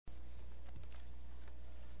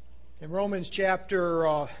In Romans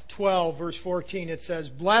chapter 12, verse 14, it says,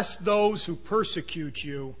 "Bless those who persecute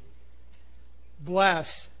you.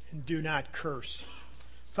 Bless and do not curse."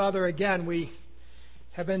 Father, again, we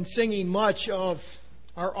have been singing much of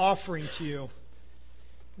our offering to you.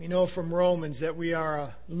 We know from Romans that we are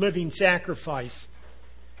a living sacrifice.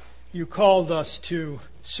 You called us to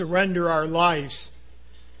surrender our lives.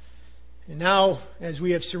 And now, as we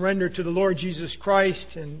have surrendered to the Lord Jesus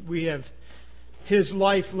Christ and we have His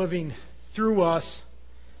life living through us,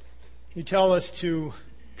 you tell us to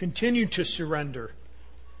continue to surrender,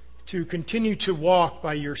 to continue to walk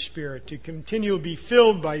by your Spirit, to continue to be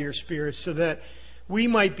filled by your Spirit so that we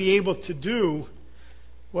might be able to do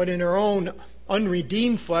what in our own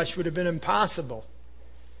unredeemed flesh would have been impossible.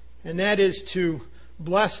 And that is to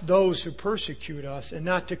bless those who persecute us and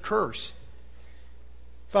not to curse.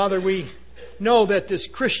 Father, we know that this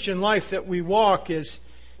Christian life that we walk is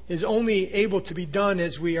only able to be done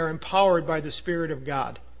as we are empowered by the Spirit of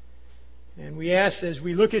God. And we ask as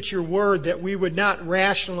we look at your word that we would not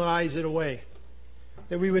rationalize it away.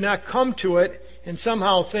 That we would not come to it and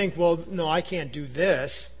somehow think, well, no, I can't do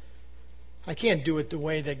this. I can't do it the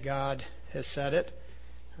way that God has said it.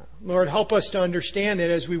 Lord, help us to understand that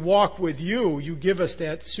as we walk with you, you give us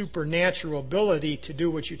that supernatural ability to do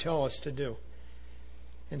what you tell us to do.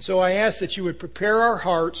 And so I ask that you would prepare our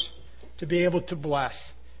hearts to be able to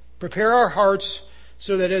bless. Prepare our hearts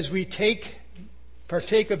so that as we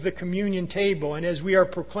partake of the communion table and as we are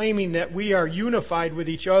proclaiming that we are unified with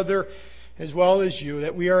each other as well as you,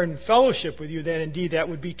 that we are in fellowship with you, that indeed that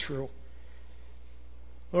would be true.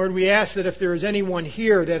 Lord, we ask that if there is anyone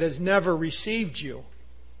here that has never received you,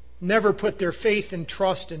 never put their faith and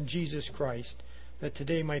trust in Jesus Christ, that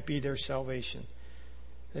today might be their salvation,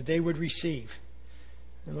 that they would receive.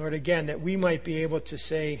 And Lord, again, that we might be able to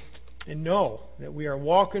say and know that we are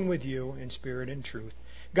walking with you in spirit and truth.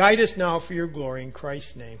 Guide us now for your glory in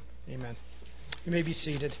Christ's name. Amen. You may be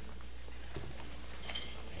seated.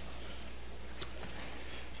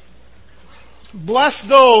 Bless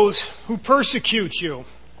those who persecute you.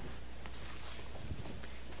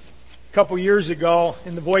 A couple years ago,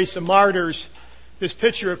 in The Voice of Martyrs, this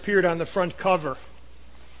picture appeared on the front cover.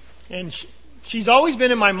 And she's always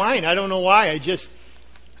been in my mind. I don't know why.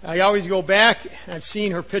 I always go back. I've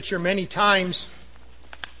seen her picture many times.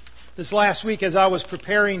 This last week, as I was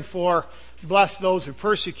preparing for Bless Those Who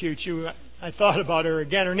Persecute You, I thought about her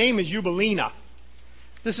again. Her name is Eubelina.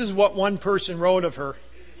 This is what one person wrote of her.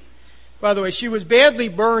 By the way, she was badly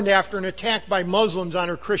burned after an attack by Muslims on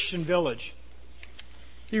her Christian village.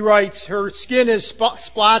 He writes, her skin is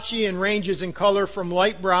splotchy and ranges in color from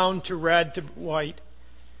light brown to red to white.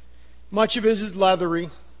 Much of it is leathery.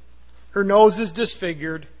 Her nose is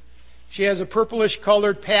disfigured. She has a purplish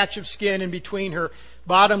colored patch of skin in between her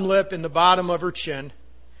bottom lip and the bottom of her chin.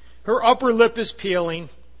 Her upper lip is peeling.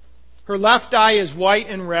 Her left eye is white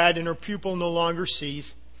and red and her pupil no longer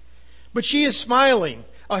sees. But she is smiling.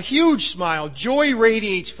 A huge smile. Joy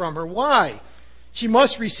radiates from her. Why? She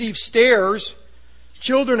must receive stares.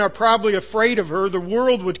 Children are probably afraid of her. The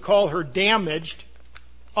world would call her damaged,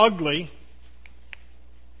 ugly.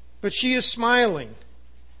 But she is smiling.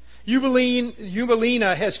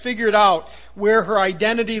 Eubelina has figured out where her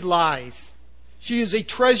identity lies. She is a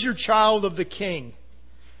treasured child of the King.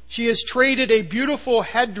 She has traded a beautiful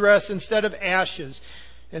headdress instead of ashes.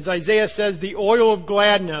 As Isaiah says, the oil of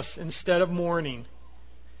gladness instead of mourning.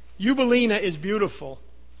 Eubelina is beautiful.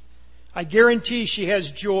 I guarantee she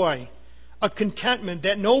has joy, a contentment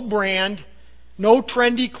that no brand, no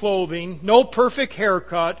trendy clothing, no perfect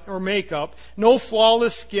haircut or makeup, no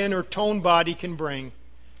flawless skin or toned body can bring.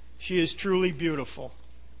 She is truly beautiful.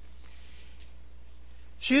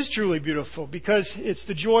 She is truly beautiful because it's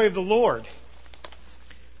the joy of the Lord.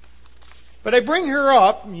 But I bring her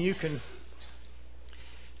up,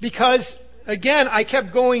 because, again, I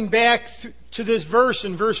kept going back to this verse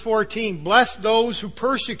in verse 14. Bless those who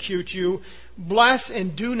persecute you. Bless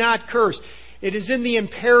and do not curse. It is in the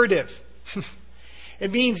imperative.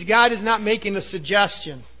 It means God is not making a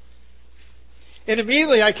suggestion. And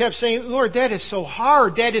immediately I kept saying, Lord, that is so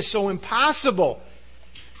hard. That is so impossible.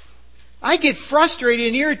 I get frustrated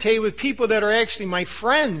and irritated with people that are actually my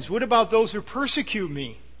friends. What about those who persecute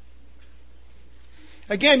me?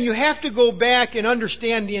 Again, you have to go back and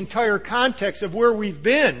understand the entire context of where we've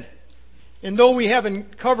been. And though we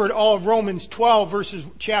haven't covered all of Romans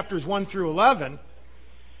 12 chapters 1 through 11,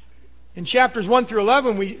 in chapters 1 through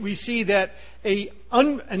 11 we see that an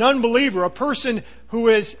unbeliever, a person who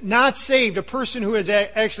is not saved, a person who is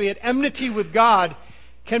actually at enmity with God,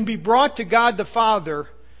 can be brought to God the Father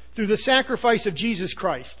through the sacrifice of Jesus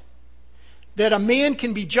Christ. that a man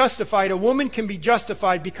can be justified, a woman can be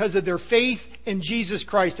justified because of their faith in Jesus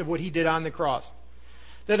Christ, of what He did on the cross.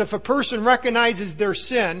 That if a person recognizes their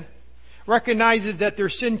sin, recognizes that their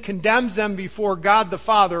sin condemns them before God the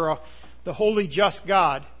Father, the holy, just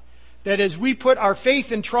God, that as we put our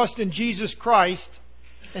faith and trust in Jesus Christ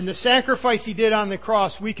and the sacrifice He did on the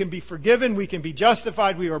cross, we can be forgiven, we can be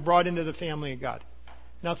justified, we are brought into the family of God.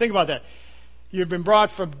 Now think about that. You've been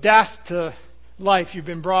brought from death to life. You've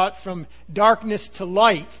been brought from darkness to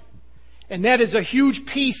light. And that is a huge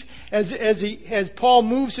piece as Paul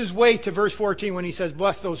moves his way to verse 14 when he says,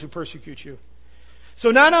 bless those who persecute you.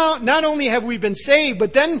 So not only have we been saved,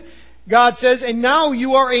 but then God says, and now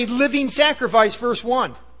you are a living sacrifice, verse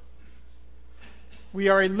 1. We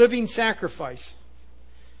are a living sacrifice.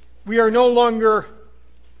 We are no longer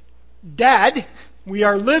dead. We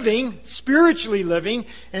are living, spiritually living,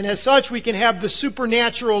 and as such we can have the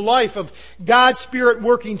supernatural life of God's Spirit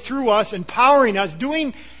working through us, empowering us,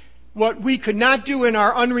 doing what we could not do in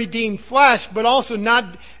our unredeemed flesh, but also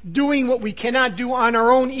not doing what we cannot do on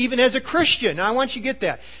our own, even as a Christian. Now, I want you to get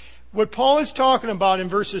that. What Paul is talking about in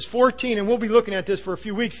verses 14, and we'll be looking at this for a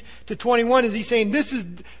few weeks, to 21, is he's saying this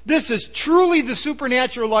is truly the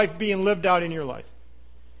supernatural life being lived out in your life.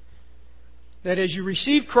 That as you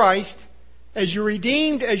receive Christ, as you're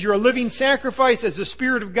redeemed, as you're a living sacrifice, as the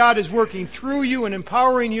Spirit of God is working through you and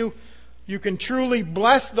empowering you, you can truly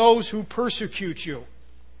bless those who persecute you.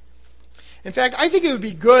 In fact, I think it would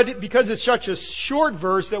be good, because it's such a short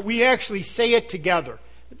verse, that we actually say it together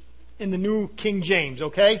in the New King James,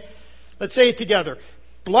 okay? Let's say it together.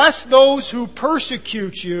 Bless those who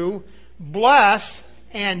persecute you, bless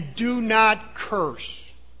and do not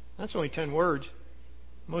curse. That's only 10 words.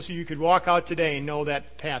 Most of you could walk out today and know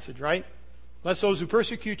that passage, right? Bless those who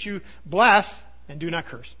persecute you, bless, and do not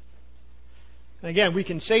curse. And again, we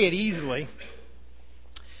can say it easily.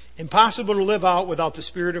 Impossible to live out without the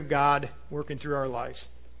Spirit of God working through our lives.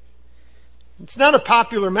 It's not a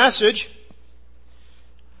popular message.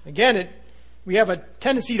 Again, we have a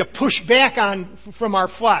tendency to push back from our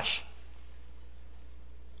flesh.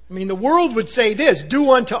 I mean, the world would say this,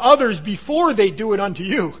 do unto others before they do it unto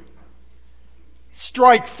you.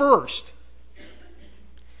 Strike first.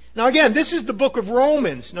 Now again, this is the book of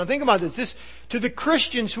Romans. Now think about this. This to the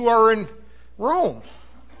Christians who are in Rome.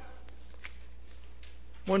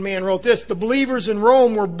 One man wrote this, the believers in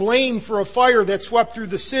Rome were blamed for a fire that swept through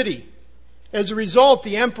the city. As a result,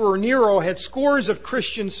 the Emperor Nero had scores of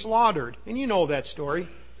Christians slaughtered. And you know that story.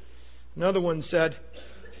 Another one said,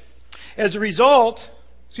 as a result,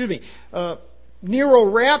 Nero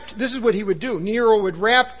wrapped, this is what he would do. Nero would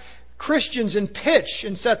wrap Christians in pitch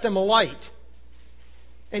and set them alight,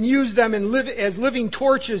 and use them as living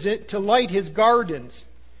torches to light his gardens.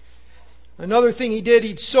 Another thing he did,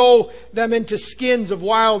 he'd sew them into skins of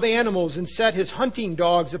wild animals and set his hunting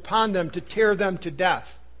dogs upon them to tear them to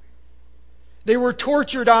death. They were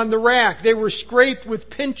tortured on the rack. They were scraped with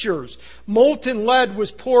pincers. Molten lead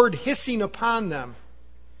was poured hissing upon them.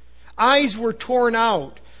 Eyes were torn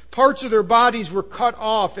out. Parts of their bodies were cut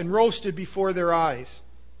off and roasted before their eyes.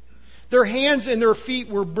 Their hands and their feet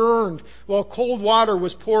were burned while cold water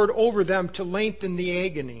was poured over them to lengthen the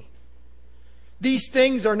agony. These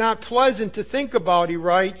things are not pleasant to think about, he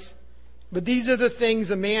writes, but these are the things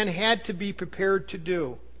a man had to be prepared to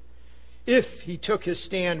do if he took his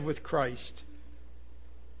stand with Christ.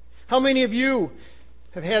 How many of you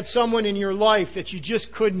have had someone in your life that you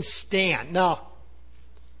just couldn't stand? Now,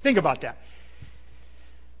 think about that.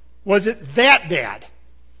 Was it that bad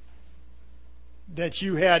that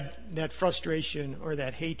you had that frustration or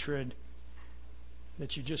that hatred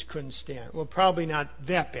that you just couldn't stand? Well, probably not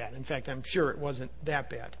that bad. In fact, I'm sure it wasn't that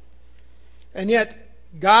bad. And yet,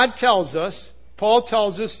 God tells us, Paul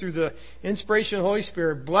tells us through the inspiration of the Holy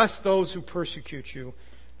Spirit, bless those who persecute you.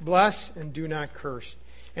 Bless and do not curse.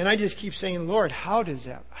 And I just keep saying, Lord, how does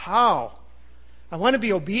that? How? I want to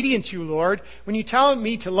be obedient to you, Lord. When you tell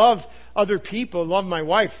me to love other people, love my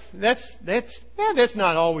wife, that's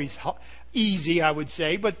not always easy, I would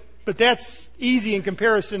say, but that's easy in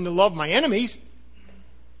comparison to love my enemies.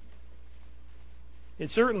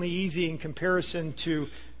 It's certainly easy in comparison to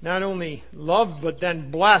not only love, but then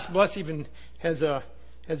bless. Bless even has a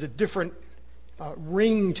different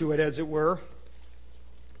ring to it, as it were.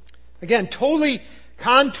 Again, totally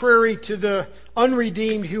contrary to the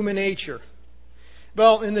unredeemed human nature.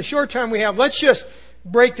 Well, in the short time we have, let's just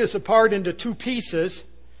break this apart into two pieces.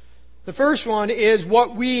 The first one is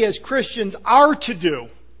what we as Christians are to do.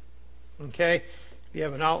 Okay? If you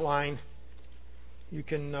have an outline, you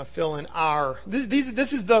can fill in are.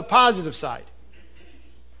 This is the positive side.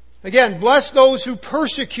 Again, bless those who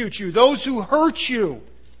persecute you, those who hurt you.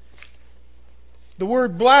 The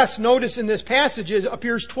word bless, notice in this passage,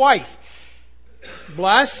 appears twice.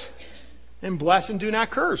 Bless and do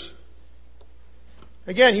not curse.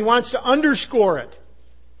 Again, he wants to underscore it.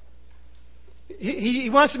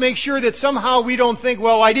 He wants to make sure that somehow we don't think,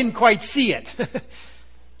 well, I didn't quite see it.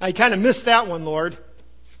 I kind of missed that one, Lord.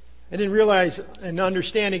 I didn't realize and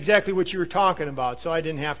understand exactly what you were talking about, so I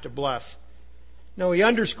didn't have to bless. No, he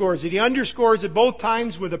underscores it. He underscores it both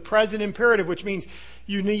times with a present imperative, which means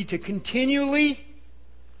you need to continually,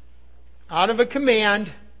 out of a command,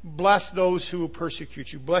 bless those who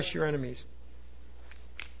persecute you. Bless your enemies.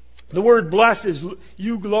 The word bless is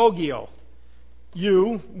euglogio.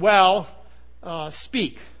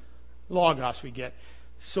 Speak. Logos we get.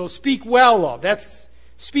 So speak well of.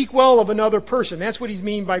 Speak well of another person. That's what he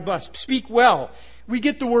means by bless. Speak well. We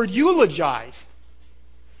get the word eulogize.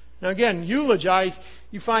 Now again, eulogize,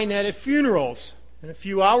 you find that at funerals. In a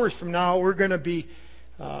few hours from now, we're going to be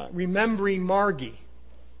remembering Margie.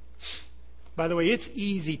 By the way, it's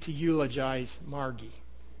easy to eulogize Margie.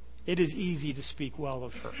 It is easy to speak well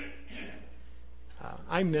of her.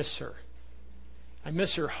 I miss her. I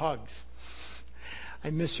miss her hugs. I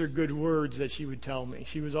miss her good words that she would tell me.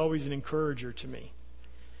 She was always an encourager to me.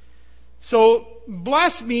 So,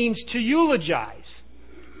 bless means to eulogize.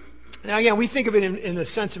 Now again, we think of it in the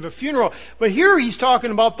sense of a funeral, but here he's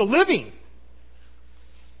talking about the living.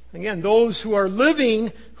 Again, those who are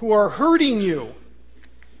living, who are hurting you.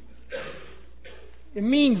 It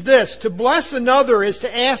means this: to bless another is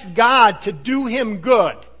to ask God to do him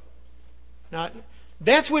good. Now,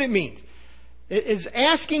 that's what it means. It is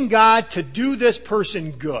asking God to do this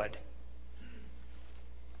person good.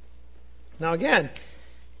 Now again,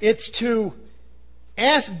 it's to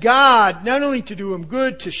ask God not only to do him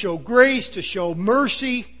good, to show grace, to show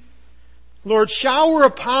mercy. Lord, shower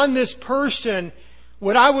upon this person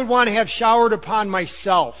what I would want to have showered upon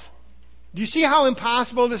myself. Do you see how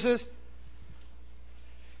impossible this is?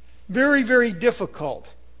 Very, very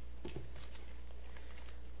difficult.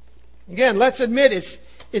 Again, let's admit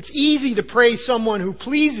it's easy to praise someone who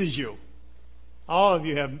pleases you. All of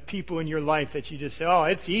you have people in your life that you just say, oh,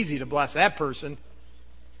 it's easy to bless that person.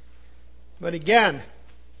 But again,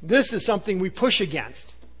 this is something we push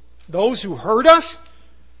against. Those who hurt us,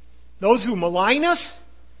 those who malign us,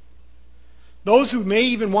 those who may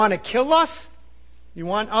even want to kill us, you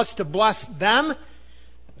want us to bless them.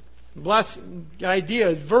 Bless, the idea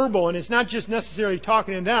is verbal, and it's not just necessarily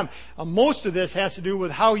talking to them. Most of this has to do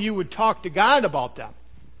with how you would talk to God about them.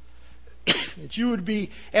 That you would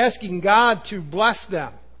be asking God to bless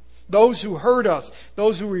them. Those who hurt us,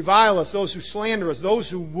 those who revile us, those who slander us, those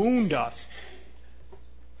who wound us.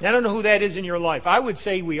 I don't know who that is in your life. I would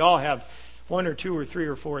say we all have one or two or three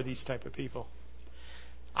or four of these type of people.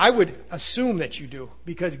 I would assume that you do,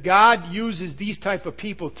 because God uses these type of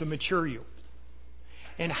people to mature you.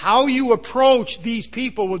 And how you approach these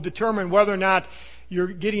people will determine whether or not you're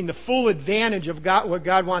getting the full advantage of God, what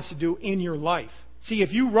God wants to do in your life. See,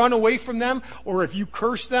 if you run away from them, or if you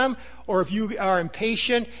curse them, or if you are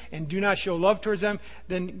impatient and do not show love towards them,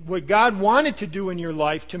 then what God wanted to do in your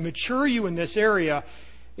life to mature you in this area,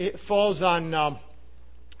 it falls on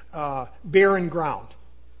barren ground.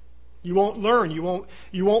 You won't learn. You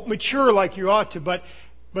won't mature like you ought to. But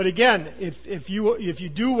again, if you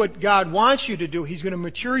do what God wants you to do, He's going to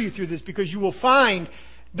mature you through this, because you will find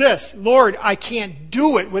this: Lord, I can't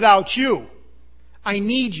do it without you. I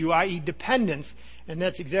need you, i.e. dependence. And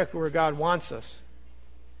that's exactly where God wants us.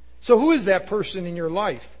 So who is that person in your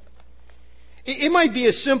life? It might be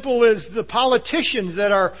as simple as the politicians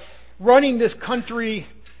that are running this country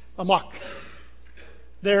amok.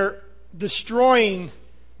 They're destroying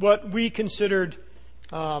what we considered,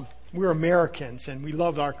 we're Americans and we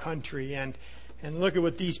love our country, and look at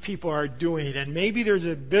what these people are doing. And maybe there's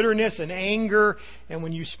a bitterness and anger, and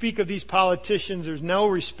when you speak of these politicians, there's no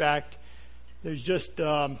respect. There's just,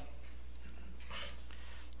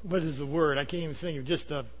 what is the word? I can't even think of just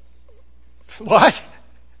a, what?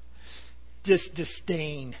 Just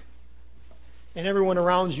disdain. And everyone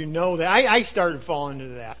around you know that. I started falling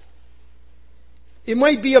into that. It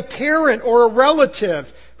might be a parent or a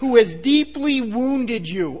relative who has deeply wounded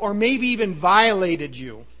you, or maybe even violated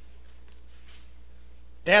you.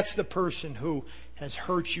 That's the person who has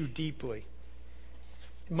hurt you deeply.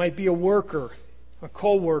 It might be a worker, a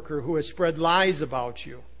co-worker who has spread lies about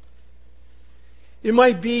you. It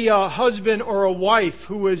might be a husband or a wife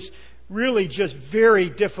who is really just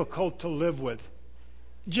very difficult to live with.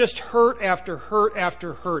 Just hurt after hurt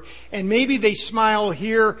after hurt. And maybe they smile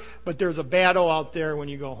here, but there's a battle out there when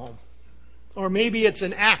you go home. Or maybe it's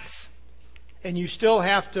an ex, and you still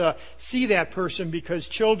have to see that person because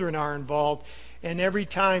children are involved. And every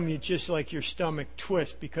time you just like your stomach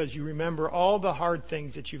twists because you remember all the hard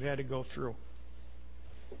things that you've had to go through.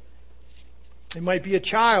 It might be a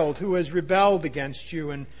child who has rebelled against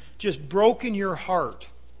you and just broken your heart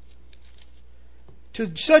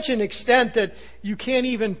to such an extent that you can't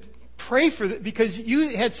even pray for it because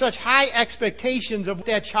you had such high expectations of what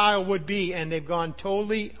that child would be, and they've gone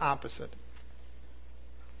totally opposite.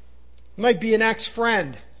 It might be an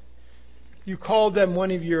ex-friend. You called them one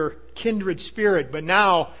of your kindred spirit, but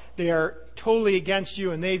now they are totally against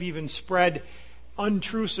you, and they've even spread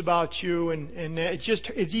untruths about you, and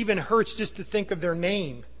it even hurts just to think of their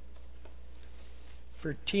name.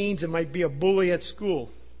 For teens, it might be a bully at school.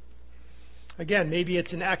 Again, maybe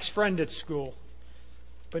it's an ex-friend at school.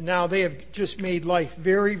 But now they have just made life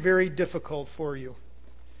very, very difficult for you.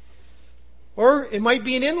 Or it might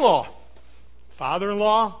be an in-law.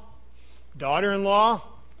 Father-in-law, daughter-in-law,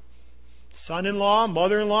 son-in-law,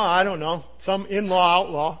 mother-in-law, I don't know. Some in-law,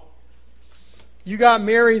 outlaw. You got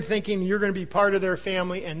married thinking you're going to be part of their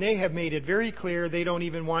family, and they have made it very clear they don't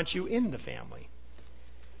even want you in the family.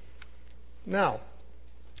 Now,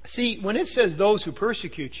 see, when it says those who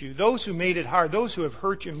persecute you, those who made it hard, those who have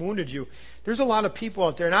hurt you and wounded you, there's a lot of people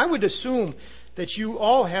out there. And I would assume that you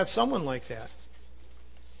all have someone like that.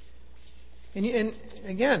 And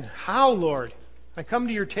again, how, Lord? I come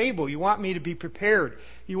to your table. You want me to be prepared.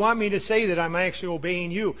 You want me to say that I'm actually obeying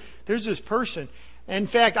you. There's this person. In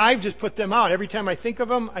fact, I've just put them out. Every time I think of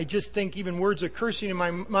them, I just think even words of cursing in my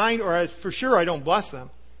mind, or for sure I don't bless them.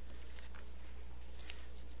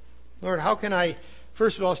 Lord, how can I,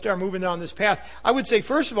 first of all, start moving down this path? I would say,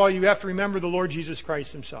 first of all, you have to remember the Lord Jesus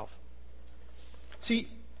Christ himself. See,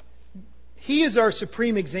 he is our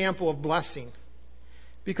supreme example of blessing.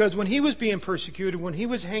 Because when he was being persecuted, when he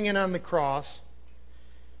was hanging on the cross,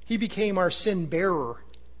 he became our sin bearer.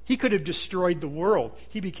 He could have destroyed the world.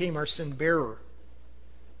 He became our sin bearer.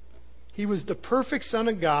 He was the perfect Son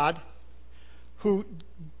of God who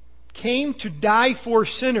came to die for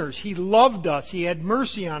sinners. He loved us. He had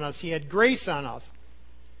mercy on us. He had grace on us.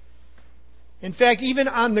 In fact, even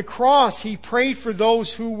on the cross, he prayed for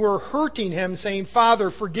those who were hurting him, saying,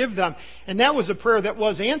 Father, forgive them. And that was a prayer that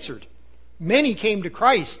was answered. Many came to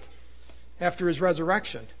Christ after his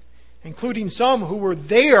resurrection, including some who were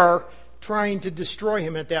there trying to destroy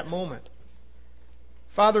him at that moment.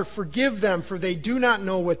 Father, forgive them, for they do not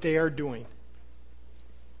know what they are doing.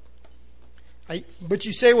 But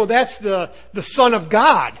you say, well, that's the Son of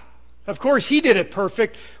God. Of course, he did it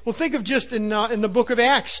perfect. Well, think of just in the book of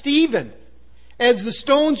Acts, Stephen. As the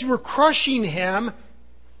stones were crushing him,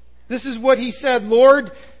 this is what he said,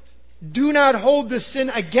 Lord, do not hold this sin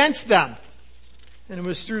against them. And it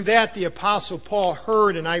was through that the Apostle Paul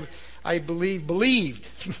heard and I believe believed.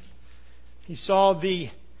 He saw the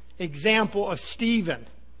example of Stephen.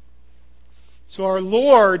 So our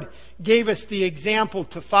Lord gave us the example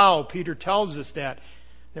to follow. Peter tells us that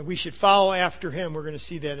we should follow after him. We're going to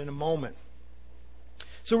see that in a moment.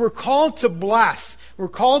 So we're called to bless. We're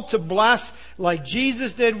called to bless like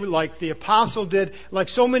Jesus did, like the apostle did, like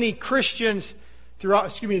so many Christians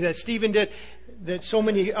that Stephen did, that so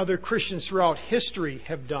many other Christians throughout history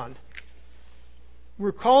have done.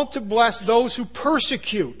 We're called to bless those who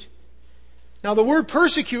persecute. Now the word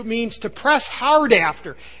persecute means to press hard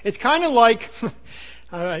after. It's kind of like,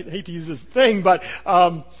 I hate to use this thing, but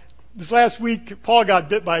this last week Paul got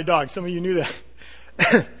bit by a dog. Some of you knew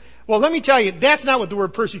that. Well, let me tell you, that's not what the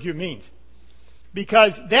word persecute means.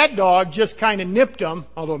 Because that dog just kind of nipped him,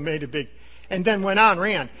 although it made it big, and then went on,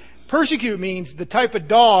 ran. Persecute means the type of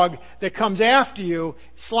dog that comes after you,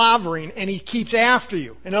 slavering, and he keeps after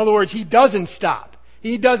you. In other words, he doesn't stop.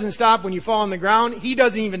 He doesn't stop when you fall on the ground. He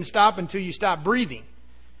doesn't even stop until you stop breathing.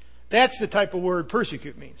 That's the type of word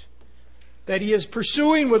persecute means. That he is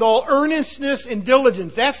pursuing with all earnestness and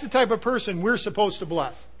diligence. That's the type of person we're supposed to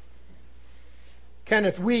bless.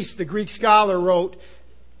 Kenneth Weiss, the Greek scholar, wrote,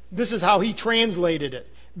 this is how he translated it.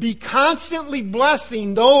 Be constantly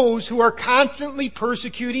blessing those who are constantly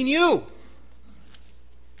persecuting you.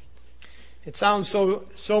 It sounds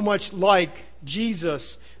so much like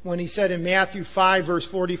Jesus when he said in Matthew 5 verse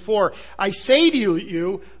 44, I say to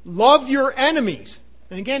you, love your enemies.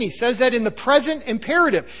 And again, he says that in the present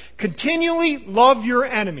imperative. Continually love your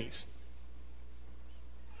enemies.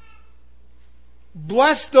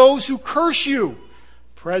 Bless those who curse you.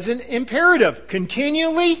 Present imperative.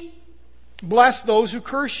 Continually bless those who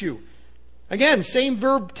curse you. Again, same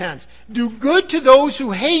verb tense. Do good to those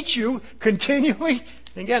who hate you continually.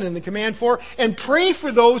 Again, in the command form. And pray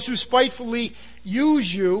for those who spitefully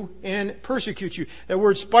use you and persecute you. That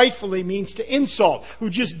word spitefully means to insult,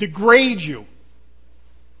 who just degrade you.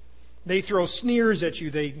 They throw sneers at you.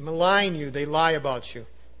 They malign you. They lie about you.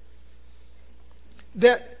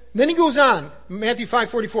 Then he goes on, Matthew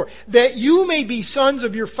 5:44, that you may be sons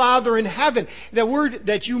of your Father in heaven. That word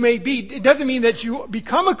that you may be, it doesn't mean that you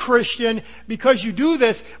become a Christian because you do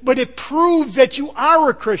this, but it proves that you are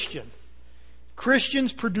a Christian.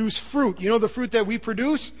 Christians produce fruit. You know the fruit that we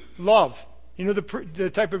produce? Love. You know the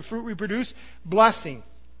type of fruit we produce? Blessing,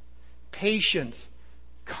 patience,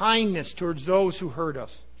 kindness towards those who hurt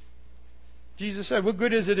us. Jesus said, what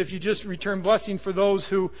good is it if you just return blessing for those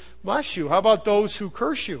who bless you? How about those who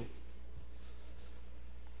curse you?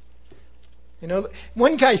 You know,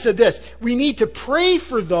 one guy said this, we need to pray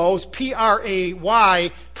for those,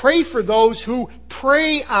 P-R-A-Y, pray for those who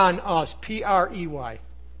prey on us, P-R-E-Y.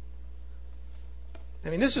 I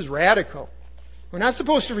mean, this is radical. We're not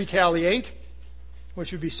supposed to retaliate,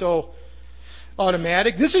 which would be so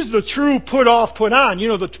automatic. This is the true put off, put on. You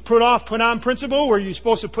know, the put off, put on principle where you're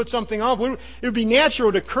supposed to put something off. It would be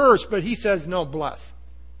natural to curse, but he says, no, bless.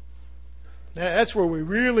 That's where we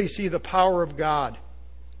really see the power of God.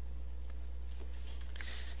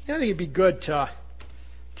 I think it'd be good to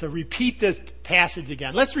repeat this passage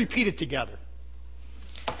again. Let's repeat it together.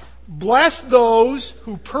 Bless those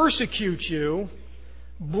who persecute you.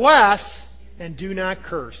 Bless and do not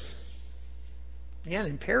curse. Again,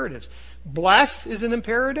 imperatives. Bless is an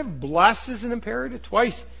imperative. Bless is an imperative.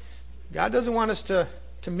 Twice. God doesn't want us to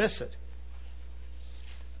miss it.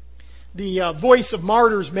 The Voice of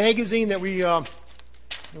Martyrs magazine that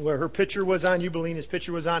where her picture was on, Eubelina's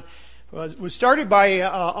picture was on, was started by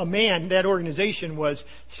a man. That organization was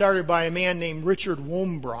started by a man named Richard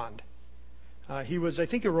Wurmbrand. He was, I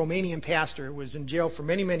think, a Romanian pastor. Was in jail for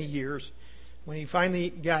many, many years. When he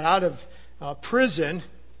finally got out of prison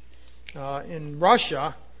in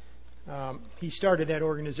Russia, he started that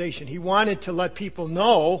organization. He wanted to let people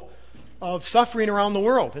know of suffering around the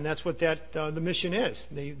world, and that's what the mission is.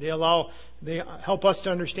 They help us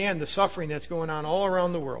to understand the suffering that's going on all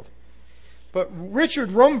around the world. But Richard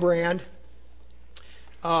Wurmbrand,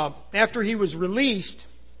 after he was released,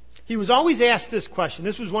 he was always asked this question.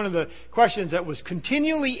 This was one of the questions that was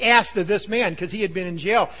continually asked of this man because he had been in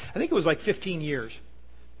jail. I think it was like 15 years.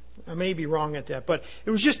 I may be wrong at that, but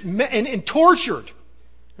it was just and tortured.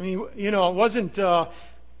 I mean, you know, it wasn't.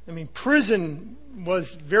 Prison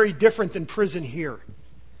was very different than prison here.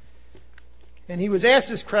 And he was asked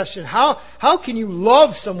this question: How can you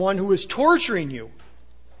love someone who is torturing you?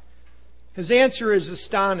 His answer is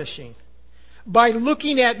astonishing. By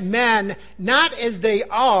looking at men not as they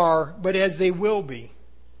are, but as they will be.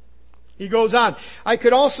 He goes on, I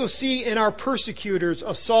could also see in our persecutors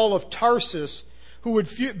a Saul of Tarsus who would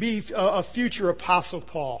be a future Apostle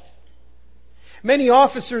Paul. Many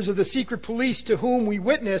officers of the secret police to whom we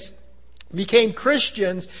witnessed became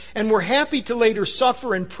Christians and were happy to later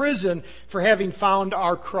suffer in prison for having found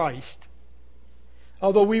our Christ.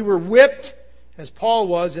 Although we were whipped, as Paul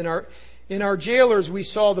was, in our jailers, we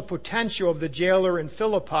saw the potential of the jailer in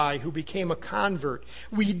Philippi who became a convert.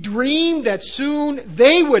 We dreamed that soon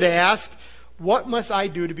they would ask, what must I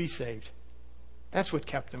do to be saved? That's what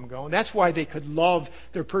kept them going. That's why they could love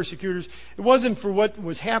their persecutors. It wasn't for what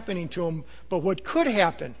was happening to them, but what could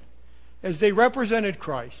happen as they represented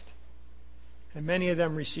Christ. And many of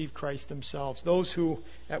them received Christ themselves. Those who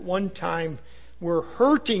at one time were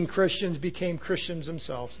hurting Christians became Christians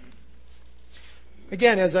themselves.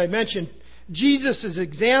 Again, as I mentioned, Jesus'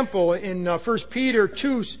 example in 1 Peter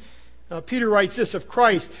 2, Peter writes this of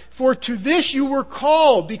Christ, for to this you were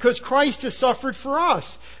called, because Christ has suffered for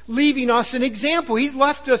us, leaving us an example. He's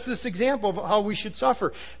left us this example of how we should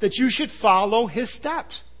suffer, that you should follow His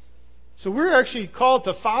steps. So we're actually called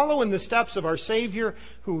to follow in the steps of our Savior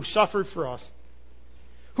who suffered for us.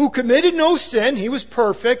 Who committed no sin, He was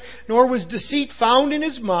perfect, nor was deceit found in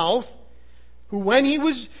His mouth, who when He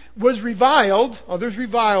was reviled, others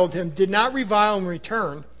reviled Him, did not revile in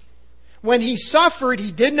return. When He suffered,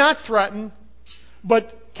 He did not threaten,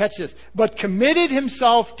 but, catch this, but committed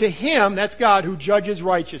Himself to Him, that's God, who judges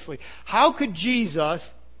righteously. How could Jesus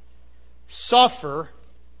suffer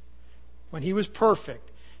when He was perfect?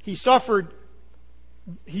 He suffered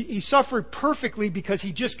perfectly because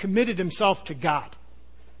He just committed Himself to God.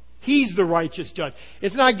 He's the righteous judge.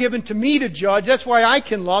 It's not given to me to judge. That's why I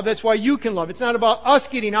can love. That's why you can love. It's not about us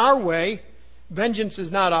getting our way. Vengeance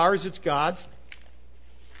is not ours, it's God's.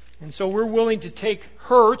 And so we're willing to take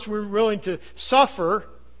hurts. We're willing to suffer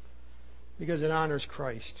because it honors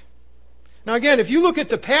Christ. Now again, if you look at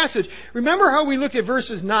the passage, remember how we looked at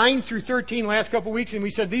verses 9 through 13 last couple of weeks and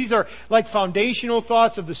we said these are like foundational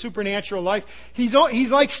thoughts of the supernatural life? He's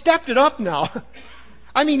like stepped it up now.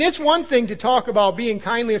 I mean, it's one thing to talk about being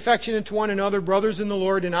kindly affectionate to one another, brothers in the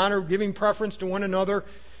Lord, in honor, giving preference to one another,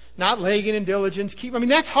 not lagging in diligence.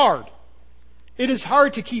 That's hard. It is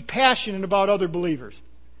hard to keep passionate about other believers.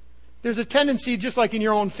 There's a tendency, just like in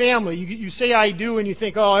your own family, you say I do and you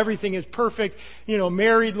think, oh, everything is perfect.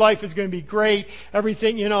 Married life is going to be great.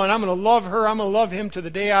 Everything, and I'm going to love her. I'm going to love him to the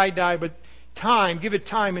day I die. But give it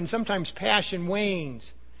time. And sometimes passion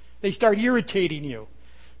wanes. They start irritating you.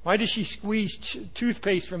 Why does she squeeze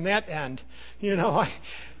toothpaste from that end?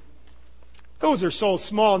 Those are so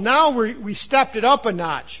small. Now we stepped it up a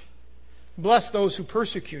notch. Bless those who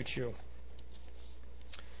persecute you.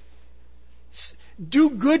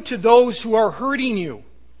 Do good to those who are hurting you.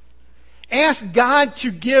 Ask God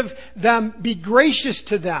to give them, be gracious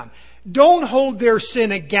to them. Don't hold their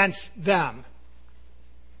sin against them.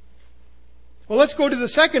 Well, let's go to the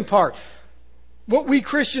second part. What we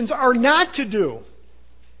Christians are not to do.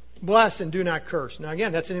 Bless and do not curse. Now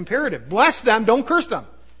again, that's an imperative. Bless them, don't curse them.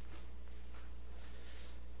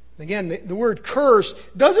 Again, the word curse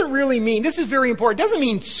doesn't really mean, this is very important, it doesn't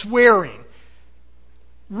mean swearing.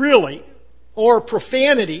 Really. Or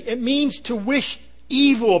profanity. It means to wish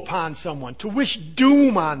evil upon someone, to wish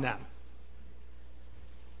doom on them.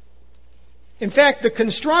 In fact, the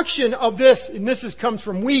construction of this, and comes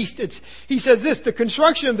from Wuest, he says this, the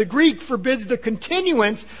construction of the Greek forbids the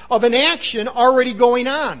continuance of an action already going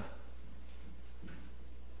on.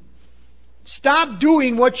 Stop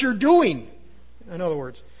doing what you're doing, in other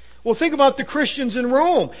words. Well, think about the Christians in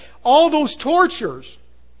Rome. All those tortures.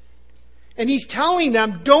 And he's telling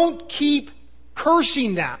them, don't keep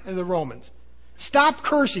cursing the Romans. Stop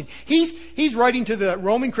cursing. He's writing to the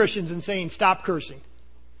Roman Christians and saying, stop cursing.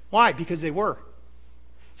 Why? Because they were.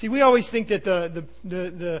 See, we always think that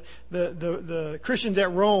the Christians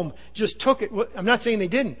at Rome just took it. I'm not saying they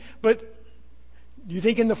didn't, but do you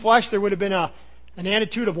think in the flesh there would have been an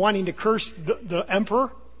attitude of wanting to curse the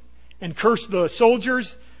emperor and curse the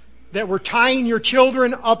soldiers that were tying your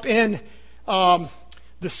children up in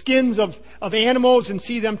the skins of animals and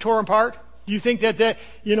see them torn apart? Do you think that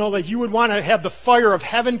you would want to have the fire of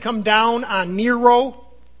heaven come down on Nero?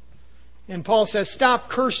 And Paul says, stop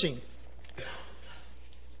cursing.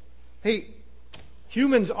 Hey,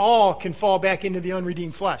 humans all can fall back into the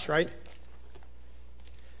unredeemed flesh, right?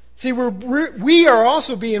 See, we are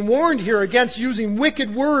also being warned here against using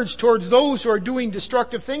wicked words towards those who are doing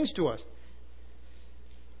destructive things to us.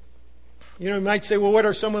 You might say, well, what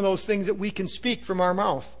are some of those things that we can speak from our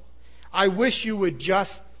mouth? I wish you would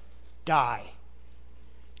just die.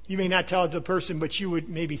 You may not tell it to the person, but you would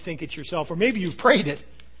maybe think it yourself, or maybe you've prayed it.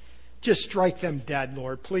 Just strike them dead,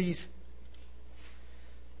 Lord, please.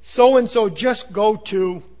 So-and-so just go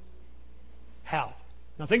to hell.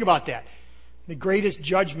 Now think about that. The greatest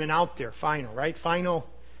judgment out there, final, right? Final,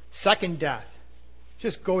 second death.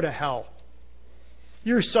 Just go to hell.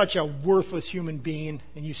 You're such a worthless human being,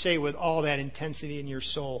 and you say it with all that intensity in your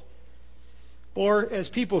soul. Or as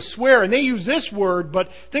people swear, and they use this word,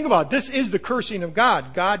 but think about it, this is the cursing of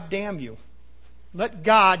God. God damn you. Let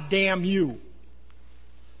God damn you.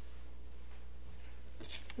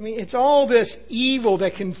 I mean, it's all this evil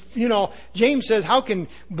that can, James says, how can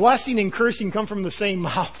blessing and cursing come from the same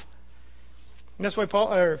mouth? And that's why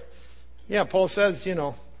Paul says,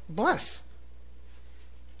 bless.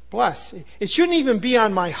 Bless. It shouldn't even be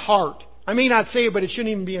on my heart. I may not say it, but it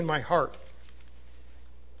shouldn't even be in my heart.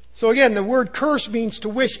 So again, the word curse means to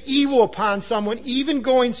wish evil upon someone, even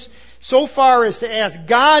going so far as to ask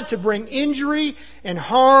God to bring injury and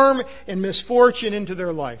harm and misfortune into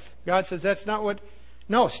their life. God says that's not what...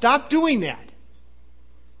 No, stop doing that.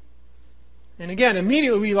 And again,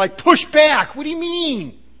 immediately we push back. What do you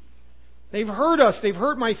mean? They've hurt us. They've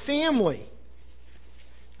hurt my family.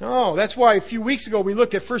 No, that's why a few weeks ago we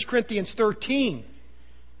looked at 1 Corinthians 13.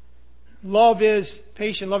 Love is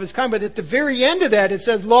patient, love is kind. But at the very end of that it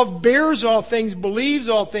says love bears all things, believes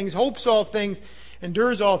all things, hopes all things,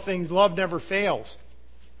 endures all things. Love never fails.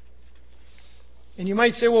 And you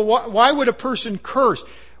might say, well, why would a person curse?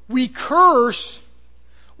 We curse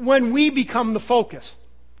when we become the focus.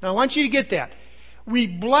 Now I want you to get that. We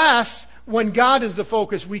bless when God is the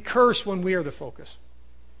focus. We curse when we are the focus.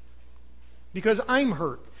 Because I'm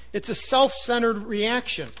hurt. It's a self-centered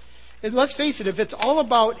reaction. And let's face it, if it's all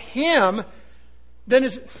about him, then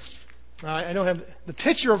I don't have the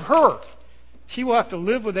picture of her. She will have to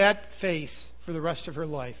live with that face for the rest of her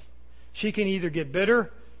life. She can either get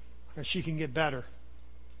bitter or she can get better.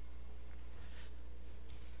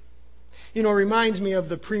 It reminds me of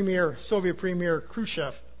the Soviet Premier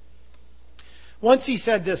Khrushchev. Once he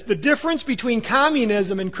said this, the difference between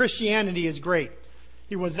communism and Christianity is great.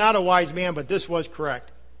 He was not a wise man, but this was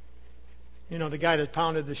correct. You know, the guy that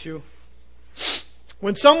pounded the shoe.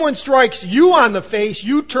 When someone strikes you on the face,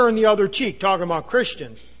 you turn the other cheek, talking about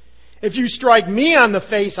Christians. If you strike me on the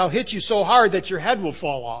face, I'll hit you so hard that your head will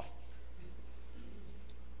fall off.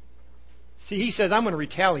 See, he says, I'm going to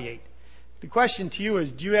retaliate. The question to you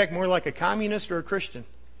is, do you act more like a communist or a Christian?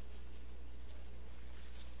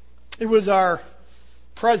 It was our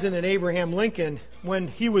President Abraham Lincoln, when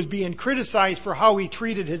he was being criticized for how he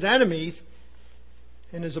treated his enemies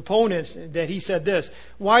and his opponents, that he said this: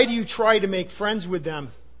 why do you try to make friends with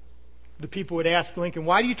them? The people would ask Lincoln,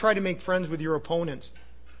 why do you try to make friends with your opponents?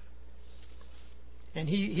 And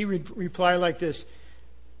he would reply like this,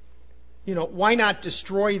 why not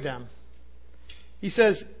destroy them? He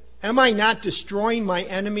says, am I not destroying my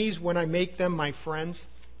enemies when I make them my friends?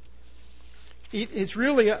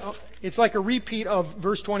 It's like a repeat of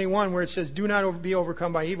verse 21 where it says, do not be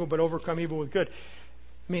overcome by evil, but overcome evil with good.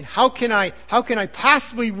 I mean, how can I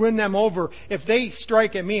possibly win them over if they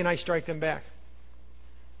strike at me and I strike them back?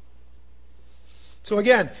 So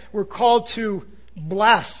again, we're called to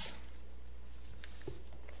bless.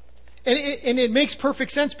 And it makes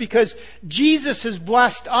perfect sense because Jesus has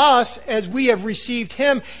blessed us as we have received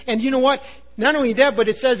Him. And you know what? Not only that, but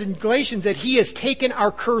it says in Galatians that He has taken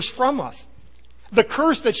our curse from us. The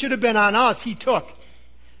curse that should have been on us, He took.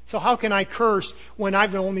 So how can I curse when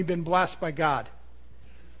I've only been blessed by God?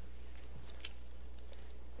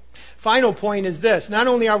 Final point is this. Not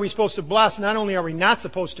only are we supposed to bless, not only are we not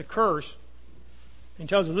supposed to curse. He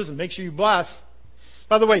tells us, listen, make sure you bless.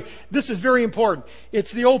 By the way, this is very important.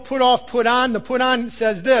 It's the old put off, put on. The put on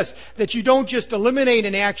says this, that you don't just eliminate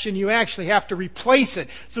an action, you actually have to replace it.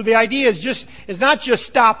 So the idea is not just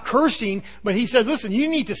stop cursing, but he says, listen, you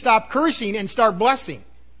need to stop cursing and start blessing.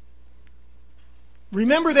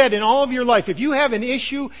 Remember that in all of your life. If you have an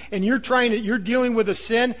issue and you're dealing with a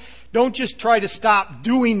sin, don't just try to stop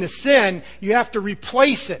doing the sin. You have to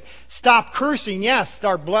replace it. Stop cursing, yes.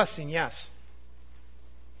 Start blessing, yes.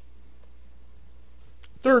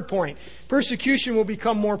 Third point, persecution will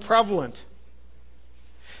become more prevalent.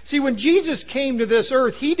 See, when Jesus came to this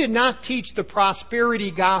earth, He did not teach the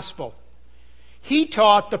prosperity gospel. He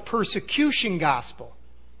taught the persecution gospel.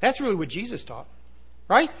 That's really what Jesus taught.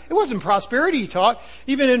 Right? It wasn't prosperity He taught.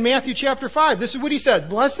 Even in Matthew chapter 5, this is what He says.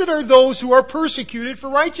 Blessed are those who are persecuted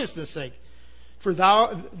for righteousness' sake. For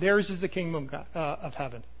theirs is the kingdom of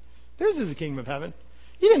heaven. Theirs is the kingdom of heaven.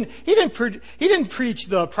 He didn't preach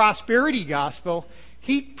the prosperity gospel.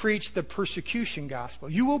 He preached the persecution gospel.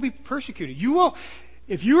 You will be persecuted.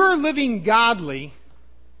 If you are living godly,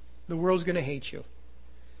 the world's going to hate you.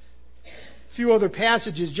 A few other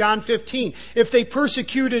passages. John 15. If they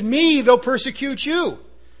persecuted me, they'll persecute you.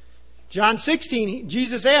 John 16,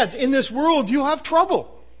 Jesus adds, in this world you'll have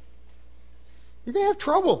trouble. You're going to have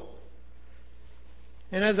trouble.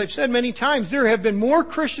 And as I've said many times, there have been more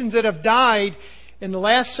Christians that have died in the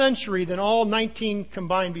last century than all 19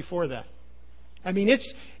 combined before that. I mean,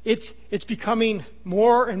 it's becoming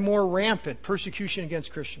more and more rampant, persecution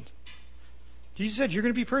against Christians. Jesus said, you're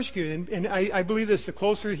going to be persecuted. And I believe this, the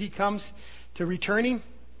closer He comes to returning,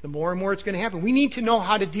 the more and more it's going to happen. We need to know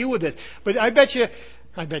how to deal with this. But I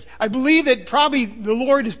believe that probably the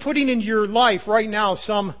Lord is putting into your life right now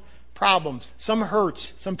some problems, some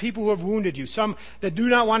hurts, some people who have wounded you, some that do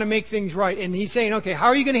not want to make things right. And He's saying, okay, how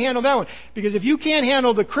are you going to handle that one? Because if you can't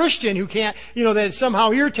handle the Christian who can't, that is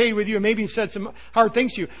somehow irritated with you and maybe said some hard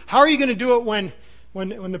things to you, how are you going to do it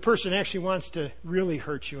when the person actually wants to really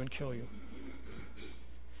hurt you and kill you?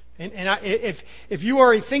 If you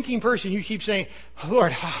are a thinking person, you keep saying,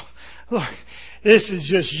 Lord, this is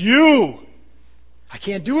just you. I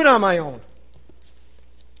can't do it on my own.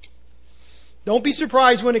 Don't be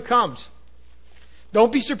surprised when it comes.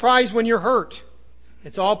 Don't be surprised when you're hurt.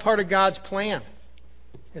 It's all part of God's plan.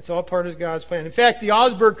 It's all part of God's plan. In fact, the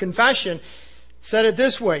Augsburg Confession said it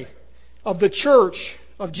this way of the church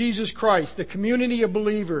of Jesus Christ, the community of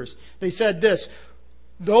believers. They said this,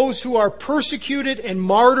 those who are persecuted and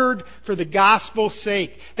martyred for the gospel's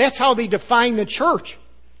sake. That's how they define the church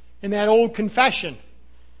in that old confession.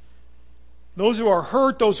 Those who are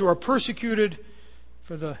hurt, those who are persecuted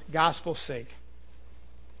for the gospel's sake.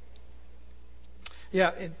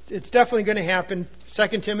 Yeah, it's definitely going to happen. 2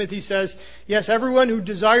 Timothy says, yes, everyone who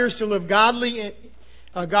desires to live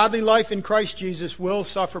a godly life in Christ Jesus will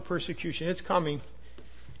suffer persecution. It's coming.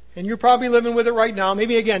 And you're probably living with it right now.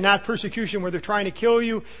 Maybe, again, not persecution where they're trying to kill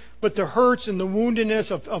you, but the hurts and the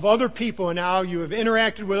woundedness of other people and how you have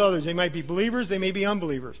interacted with others. They might be believers, they may be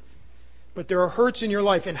unbelievers. But there are hurts in your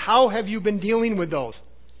life. And how have you been dealing with those?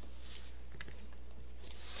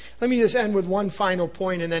 Let me just end with one final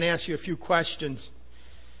point and then ask you a few questions.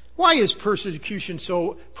 Why is persecution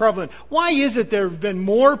so prevalent? Why is it there have been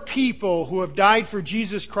more people who have died for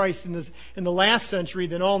Jesus Christ in the last century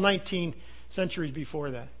than all 19 centuries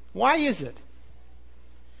before that? Why is it?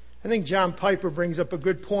 I think John Piper brings up a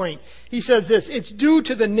good point. He says this: it's due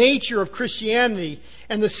to the nature of Christianity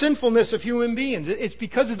and the sinfulness of human beings. It's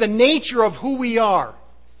because of the nature of who we are.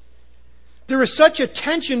 There is such a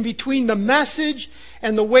tension between the message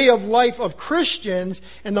and the way of life of Christians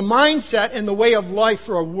and the mindset and the way of life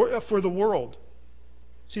for the world.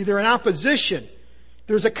 See, they're in opposition.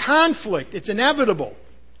 There's a conflict. It's inevitable.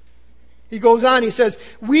 He goes on, he says,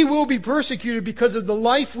 we will be persecuted because of the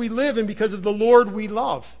life we live and because of the Lord we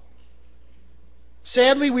love.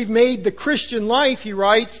 Sadly, we've made the Christian life, he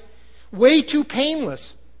writes, way too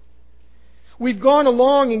painless. We've gone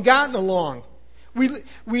along and gotten along.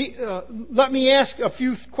 Let me ask a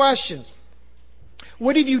few questions.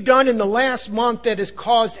 What have you done in the last month that has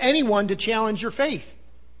caused anyone to challenge your faith?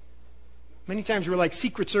 Many times we're like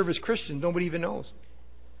Secret Service Christians. Nobody even knows.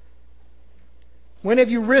 When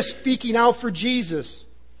have you risked speaking out for Jesus?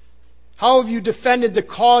 How have you defended the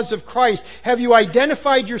cause of Christ? Have you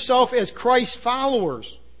identified yourself as Christ's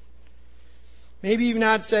followers? Maybe you've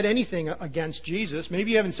not said anything against Jesus.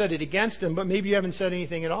 Maybe you haven't said it against him, but maybe you haven't said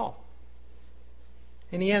anything at all.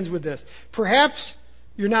 And he ends with this: perhaps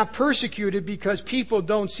you're not persecuted because people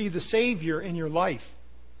don't see the Savior in your life.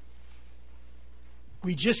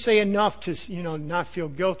 We just say enough to, not feel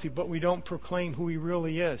guilty, but we don't proclaim who he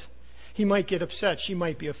really is. He might get upset. She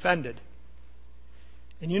might be offended.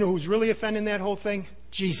 And you know who's really offended in that whole thing?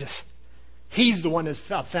 Jesus. He's the one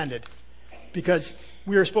that's offended. Because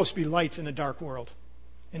we are supposed to be lights in a dark world.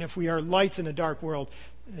 And if we are lights in a dark world,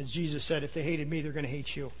 as Jesus said, if they hated me, they're going to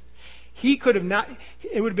hate you. He could have not,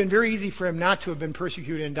 it would have been very easy for him not to have been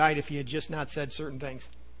persecuted and died if he had just not said certain things.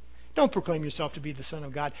 Don't proclaim yourself to be the Son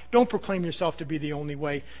of God. Don't proclaim yourself to be the only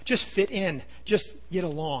way. Just fit in. Just get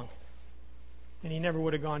along. And he never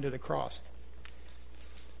would have gone to the cross.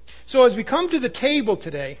 So as we come to the table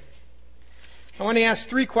today, I want to ask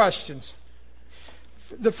 3 questions.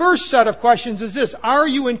 The first set of questions is this: are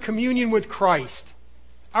you in communion with Christ?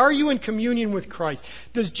 Are you in communion with Christ?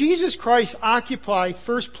 Does Jesus Christ occupy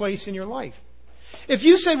first place in your life? If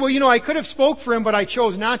you said, well, I could have spoke for him, but I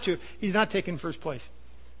chose not to, he's not taking first place.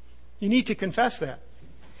 You need to confess that.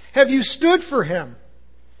 Have you stood for him?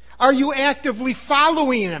 Are you actively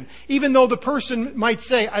following him? Even though the person might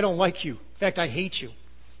say, I don't like you. In fact, I hate you.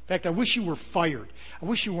 In fact, I wish you were fired. I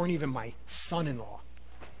wish you weren't even my son-in-law.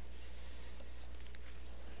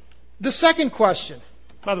 The second question.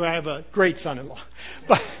 By the way, I have a great son-in-law.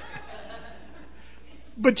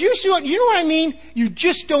 But you know what I mean? You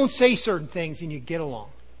just don't say certain things and you get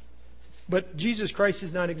along. But Jesus Christ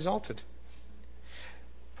is not exalted.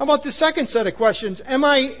 How about the second set of questions? Am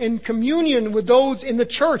I in communion with those in the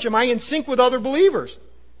church? Am I in sync with other believers?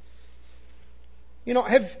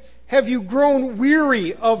 Have you grown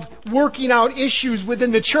weary of working out issues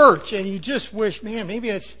within the church and you just wish, man, maybe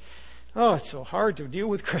it's so hard to deal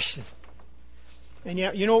with Christians. And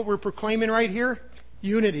yet, you know what we're proclaiming right here?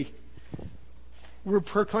 Unity. We're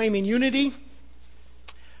proclaiming unity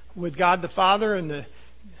with God the Father and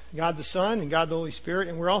God the Son and God the Holy Spirit,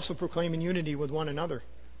 and we're also proclaiming unity with one another.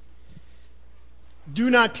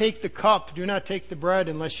 Do not take the cup, do not take the bread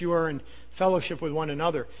unless you are in fellowship with one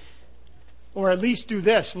another. Or at least do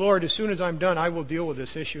this: Lord, as soon as I'm done, I will deal with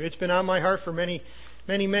this issue. It's been on my heart for many,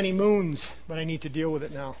 many, many moons, but I need to deal with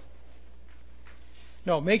it now.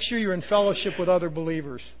 No, make sure you're in fellowship with other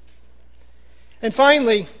believers. And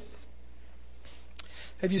finally,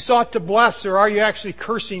 have you sought to bless, or are you actually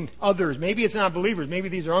cursing others? Maybe it's not believers. Maybe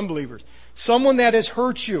these are unbelievers. Someone that has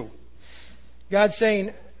hurt you. God's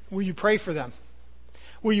saying, will you pray for them?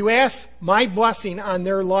 Will you ask my blessing on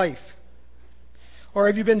their life? Or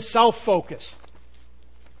have you been self-focused?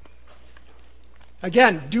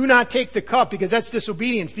 Again, do not take the cup, because that's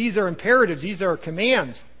disobedience. These are imperatives. These are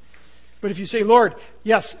commands. But if you say, Lord,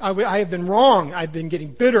 yes, I have been wrong. I've been getting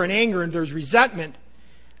bitter and anger and there's resentment.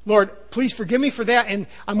 Lord, please forgive me for that. And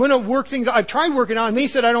I'm going to work things out. I've tried working out and they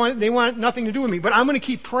said they want nothing to do with me. But I'm going to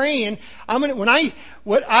keep praying.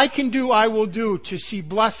 What I can do, I will do to see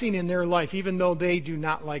blessing in their life, even though they do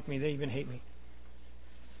not like me. They even hate me.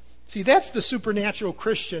 See, that's the supernatural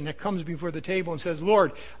Christian that comes before the table and says,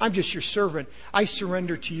 Lord, I'm just your servant. I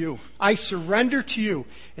surrender to you. I surrender to you.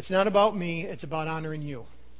 It's not about me. It's about honoring you.